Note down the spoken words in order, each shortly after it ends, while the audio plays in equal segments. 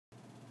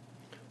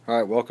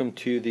Alright, welcome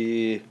to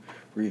the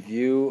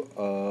review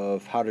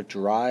of how to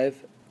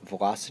derive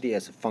velocity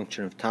as a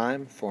function of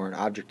time for an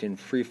object in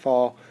free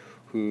fall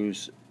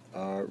whose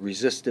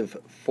resistive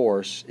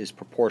force is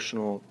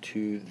proportional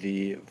to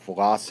the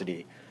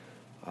velocity.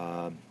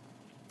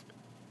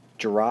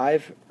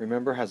 Derive,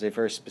 remember, has a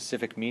very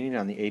specific meaning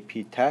on the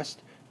AP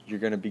test. You're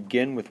going to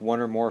begin with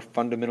one or more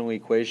fundamental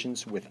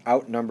equations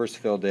without numbers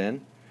filled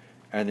in,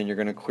 and then you're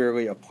going to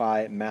clearly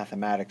apply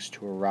mathematics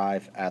to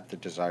arrive at the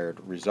desired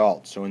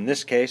result. So in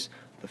this case,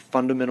 the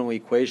fundamental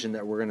equation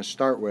that we're going to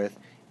start with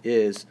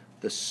is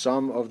the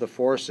sum of the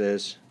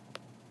forces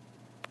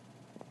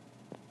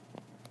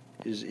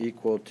is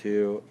equal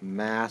to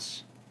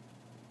mass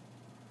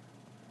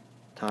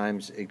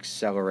times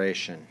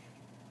acceleration.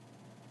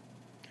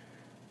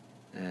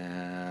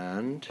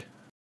 And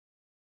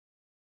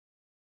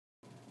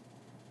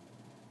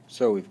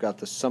so we've got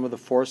the sum of the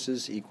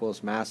forces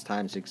equals mass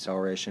times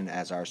acceleration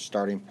as our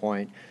starting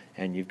point,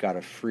 and you've got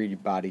a free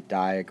body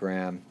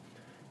diagram.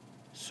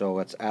 So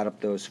let's add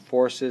up those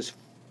forces.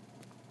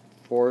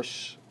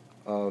 Force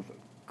of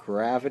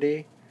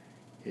gravity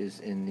is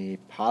in the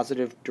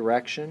positive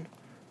direction.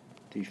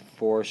 The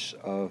force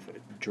of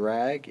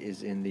drag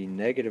is in the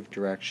negative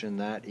direction.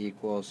 That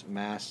equals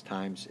mass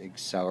times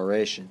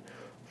acceleration.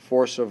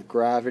 Force of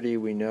gravity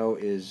we know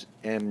is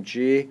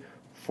mg.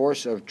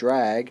 Force of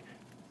drag,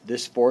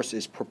 this force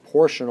is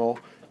proportional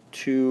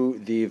to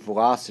the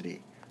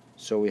velocity.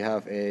 So we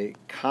have a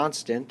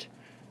constant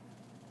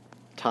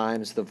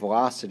times the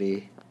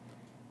velocity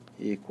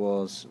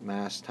equals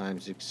mass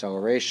times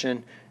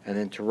acceleration. And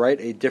then to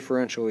write a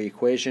differential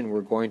equation,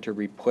 we're going to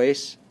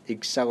replace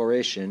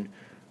acceleration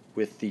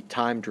with the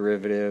time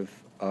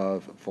derivative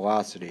of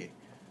velocity.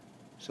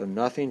 So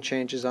nothing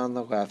changes on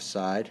the left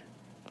side.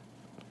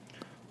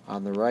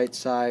 On the right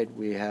side,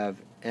 we have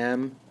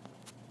m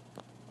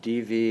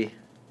dv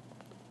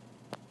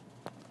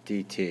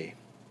dt.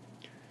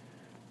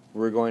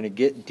 We're going to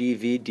get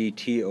dv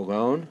dt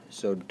alone,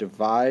 so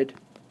divide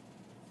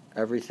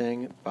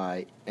everything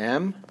by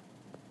m.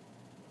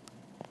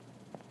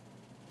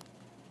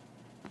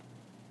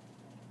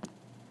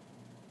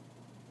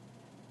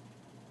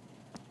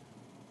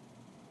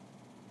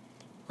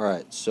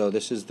 Alright, so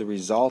this is the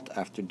result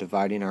after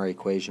dividing our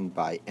equation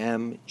by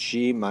m.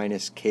 G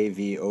minus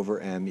kv over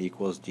m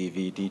equals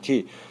dv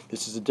dt.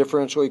 This is a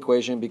differential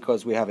equation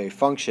because we have a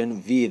function,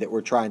 v, that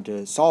we're trying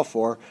to solve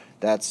for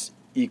that's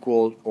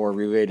equal or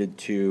related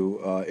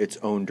to its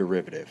own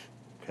derivative.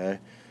 Okay?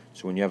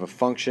 So when you have a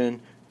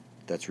function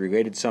that's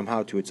related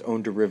somehow to its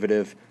own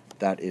derivative,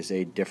 that is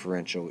a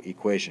differential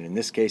equation. In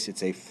this case,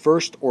 it's a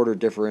first-order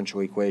differential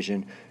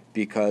equation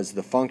because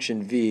the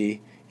function v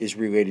is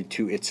related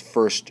to its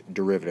first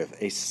derivative.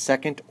 A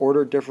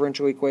second-order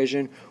differential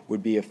equation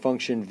would be a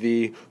function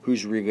v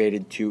who's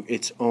related to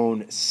its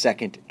own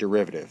second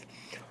derivative.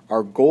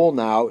 Our goal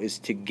now is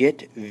to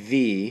get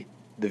v,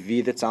 the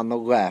v that's on the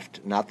left,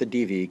 not the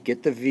dv,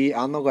 get the v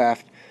on the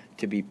left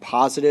to be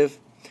positive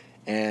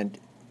and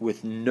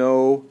with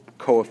no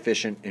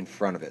coefficient in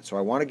front of it. So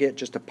I want to get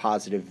just a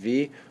positive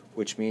v,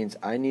 which means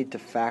I need to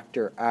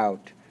factor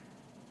out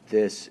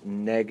this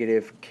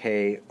negative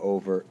k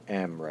over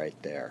m right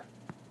there.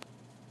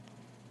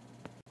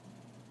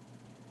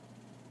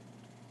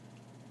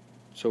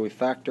 So we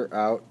factor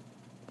out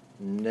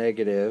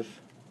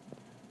negative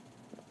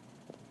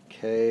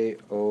k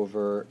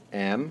over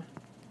m,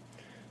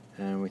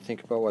 and we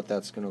think about what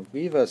that's going to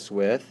leave us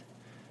with.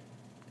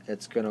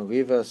 It's going to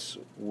leave us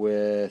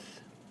with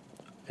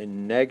a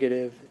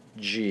negative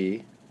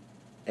g,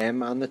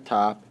 m on the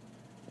top,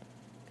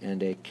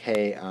 and a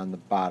k on the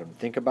bottom.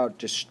 Think about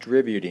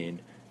distributing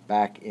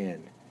back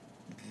in.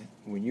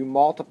 When you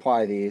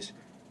multiply these,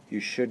 you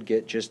should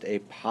get just a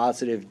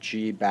positive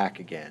g back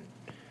again.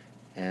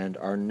 And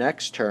our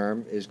next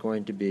term is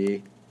going to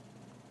be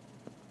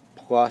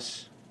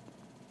plus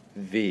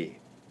v.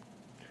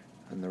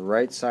 And the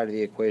right side of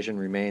the equation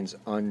remains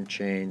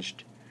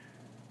unchanged,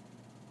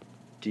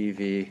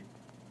 dv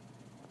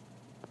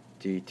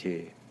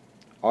dt.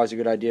 Always a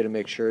good idea to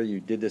make sure you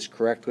did this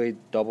correctly.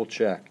 Double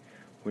check.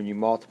 When you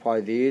multiply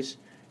these,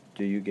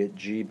 do you get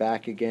g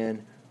back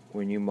again?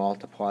 When you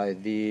multiply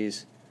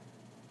these,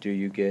 do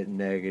you get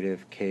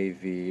negative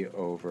kv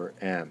over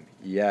m?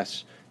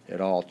 Yes, it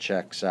all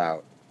checks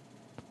out.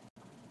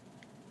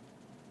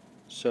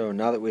 So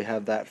now that we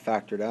have that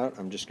factored out,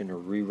 I'm just going to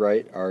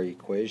rewrite our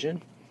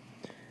equation.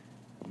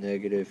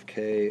 Negative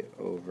k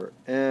over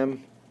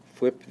m.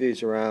 Flip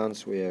these around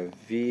so we have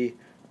v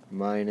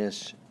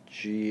minus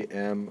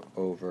gm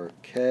over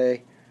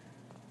k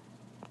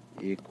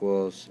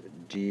equals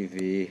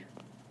dv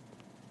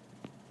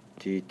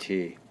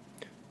dt.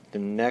 The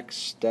next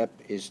step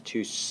is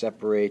to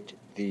separate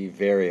the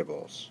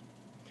variables,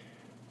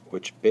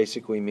 which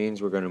basically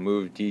means we're going to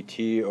move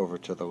dt over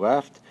to the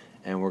left,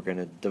 and we're going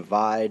to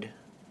divide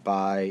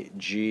by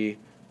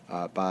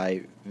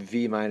by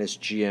v minus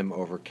gm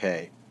over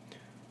k.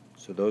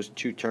 So those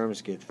two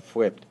terms get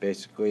flipped.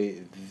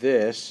 Basically,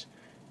 this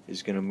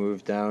is going to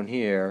move down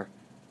here,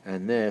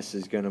 and this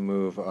is going to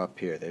move up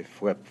here. They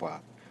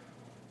flip-flop.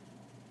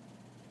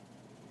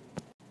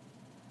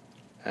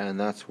 And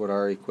that's what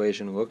our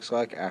equation looks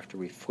like after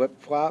we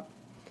flip-flop.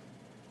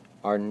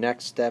 Our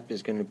next step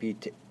is going to be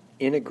to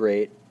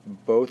integrate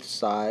both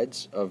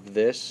sides of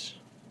this,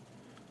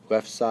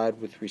 left side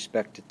with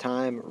respect to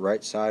time,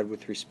 right side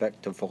with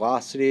respect to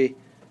velocity,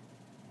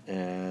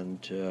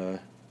 and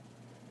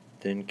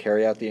then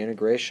carry out the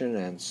integration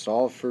and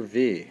solve for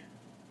v.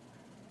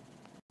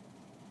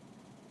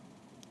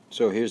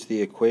 So here's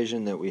the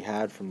equation that we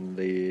had from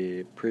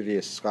the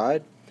previous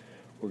slide.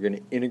 We're going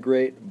to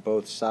integrate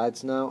both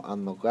sides now.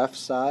 On the left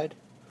side,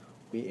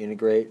 we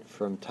integrate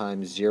from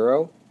time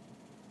 0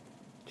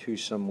 to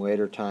some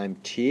later time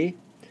t.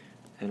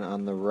 And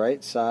on the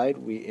right side,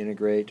 we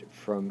integrate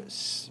from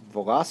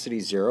velocity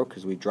 0,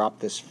 because we dropped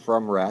this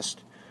from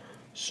rest.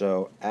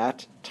 So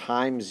at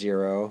time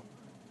 0,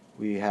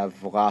 we have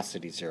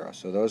velocity 0.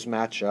 So those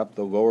match up.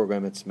 The lower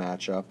limits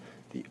match up.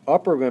 The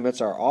upper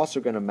limits are also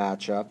going to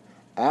match up.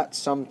 At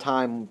some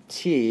time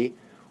t,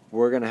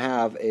 we're going to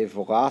have a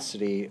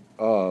velocity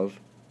of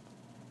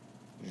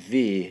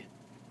v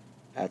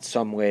at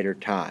some later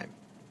time.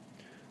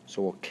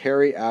 So we'll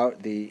carry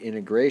out the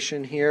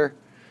integration here.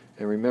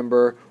 And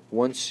remember,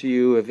 once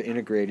you have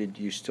integrated,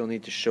 you still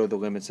need to show the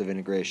limits of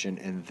integration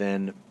and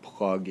then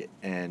plug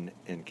in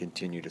and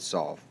continue to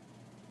solve.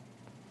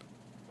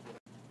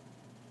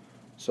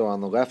 So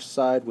on the left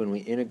side, when we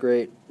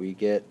integrate, we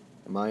get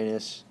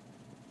minus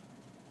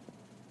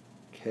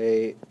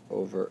k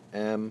over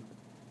m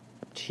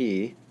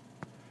t,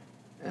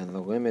 and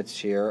the limits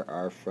here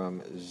are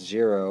from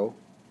 0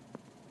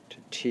 to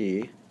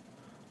t.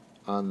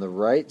 On the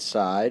right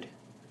side,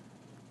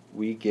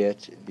 we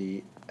get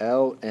the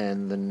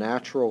ln, the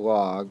natural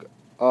log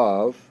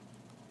of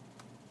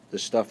the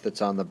stuff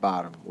that's on the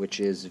bottom, which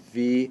is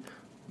v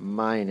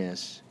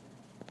minus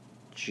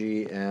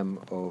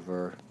gm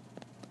over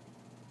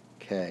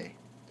k.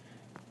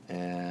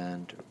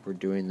 And we're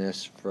doing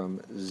this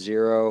from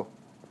 0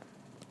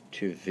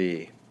 to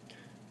v.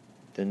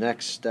 The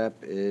next step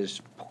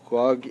is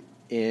plug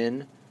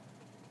in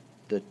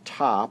the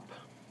top.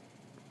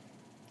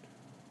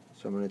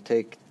 So I'm going to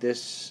take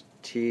this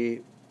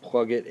t,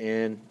 plug it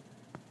in.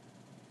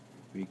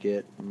 We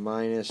get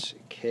minus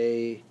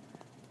k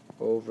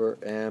over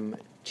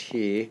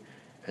mt,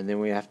 and then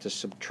we have to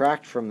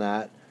subtract from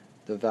that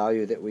the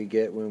value that we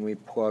get when we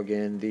plug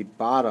in the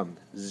bottom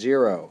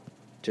 0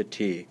 to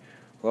t.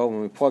 Well,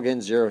 when we plug in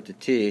 0 to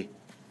t,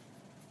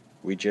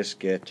 we just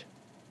get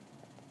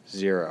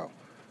 0.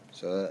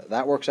 So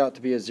that works out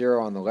to be a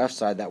 0 on the left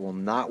side. That will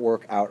not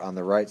work out on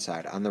the right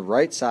side. On the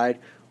right side,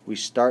 we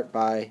start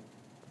by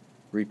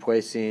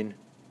replacing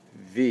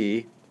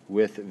v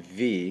with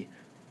v.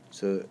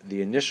 So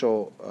the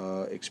initial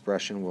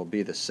expression will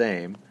be the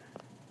same,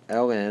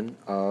 ln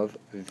of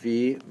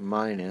v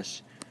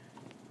minus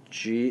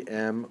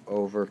gm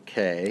over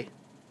k.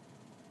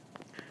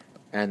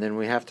 And then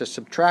we have to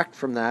subtract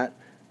from that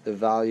the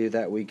value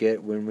that we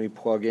get when we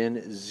plug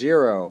in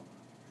 0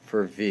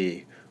 for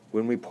v.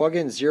 When we plug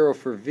in 0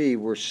 for v,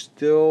 we're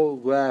still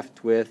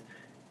left with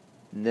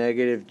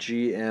negative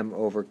gm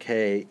over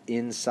k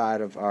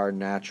inside of our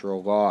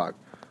natural log.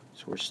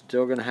 So we're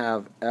still going to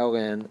have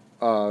ln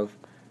of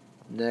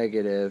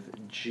negative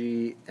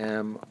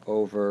gm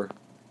over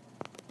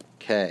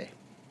k.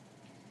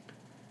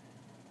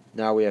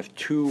 Now we have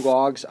two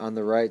logs on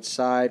the right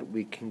side.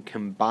 We can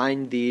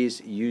combine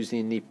these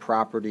using the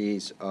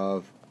properties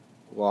of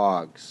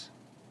logs.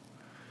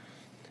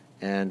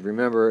 And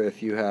remember,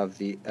 if you have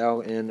the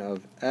ln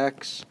of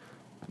x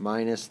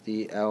minus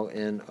the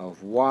ln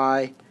of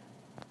y,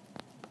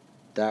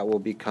 that will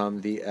become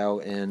the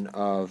ln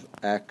of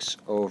x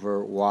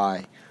over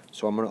y.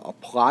 So I'm going to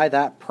apply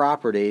that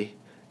property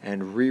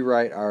and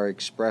rewrite our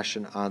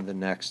expression on the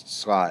next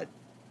slide.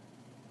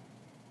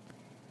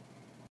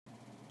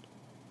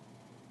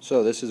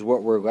 So this is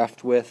what we're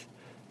left with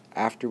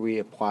after we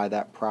apply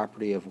that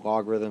property of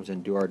logarithms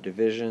and do our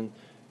division.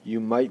 You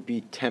might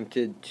be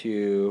tempted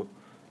to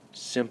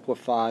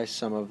simplify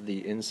some of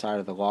the inside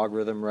of the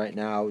logarithm right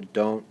now.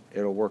 Don't.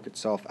 It'll work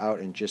itself out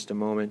in just a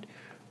moment.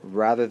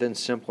 Rather than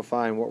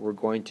simplifying, what we're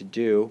going to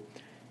do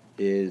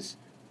is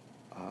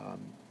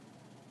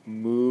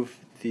move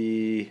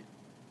the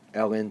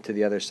ln to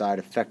the other side,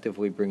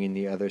 effectively bringing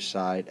the other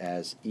side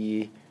as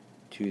e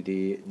to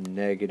the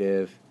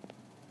negative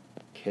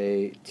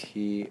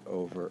kt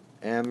over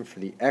m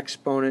for the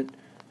exponent,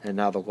 and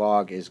now the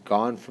log is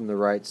gone from the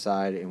right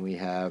side, and we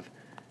have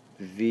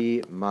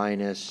v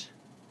minus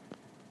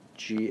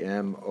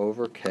gm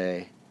over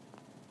k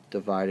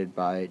divided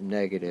by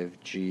negative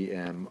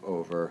gm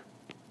over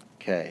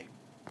k.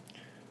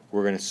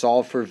 We're going to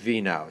solve for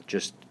v now.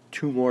 Just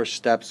two more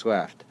steps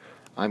left.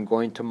 I'm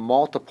going to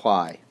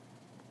multiply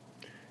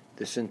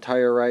this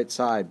entire right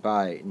side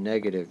by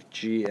negative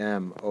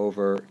gm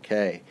over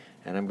k,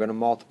 and I'm going to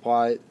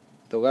multiply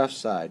the left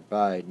side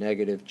by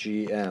negative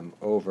gm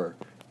over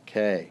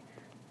k.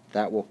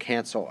 That will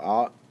cancel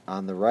out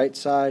on the right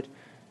side,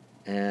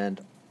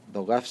 and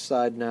the left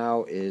side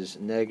now is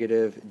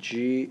negative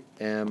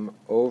gm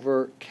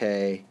over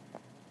k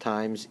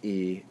times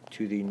e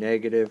to the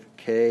negative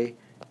kt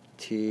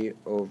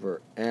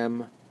over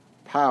m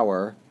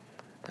power,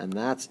 and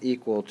that's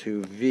equal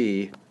to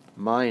V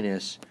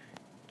minus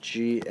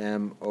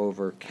gm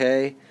over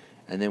k.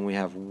 And then we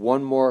have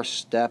one more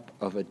step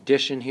of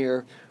addition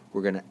here.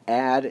 We're going to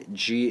add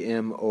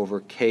gm over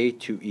k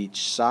to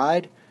each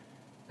side,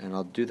 and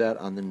I'll do that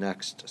on the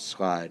next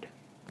slide.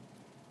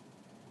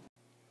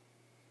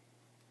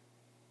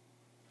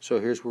 So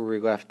here's where we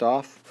left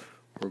off.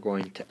 We're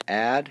going to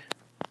add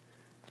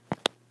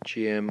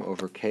gm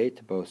over k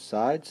to both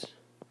sides.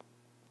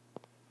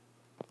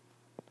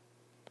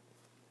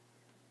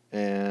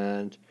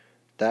 And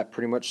that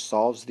pretty much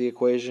solves the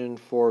equation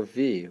for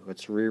V.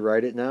 Let's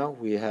rewrite it now.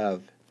 We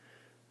have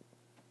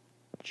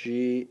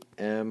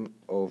gm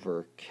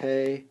over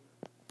k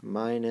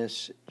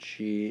minus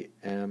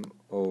gm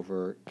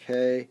over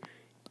k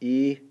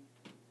e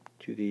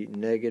to the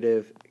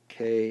negative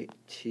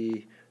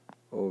kt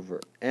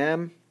over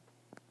m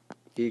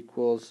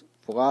equals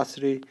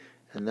velocity,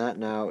 and that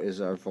now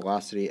is our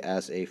velocity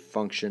as a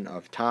function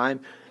of time.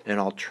 An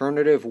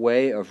alternative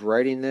way of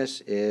writing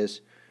this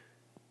is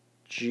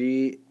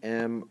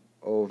gm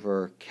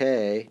over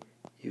k.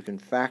 You can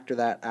factor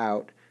that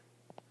out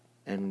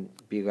and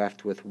be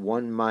left with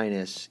 1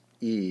 minus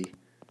e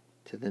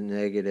to the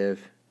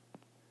negative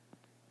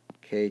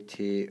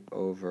kt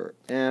over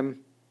m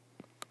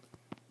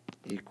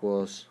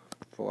equals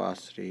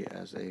velocity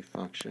as a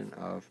function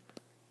of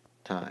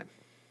time.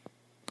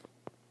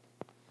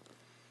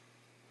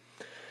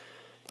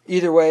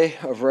 Either way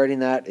of writing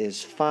that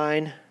is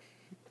fine,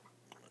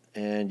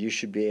 and you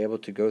should be able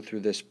to go through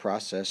this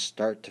process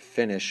start to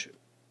finish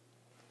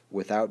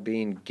without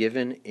being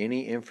given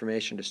any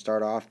information to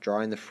start off,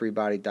 drawing the free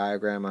body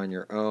diagram on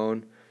your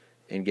own,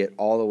 and get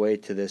all the way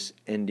to this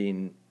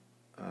ending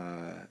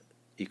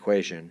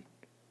equation.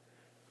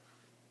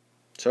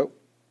 So,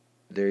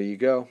 there you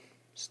go.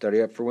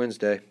 Study up for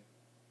Wednesday.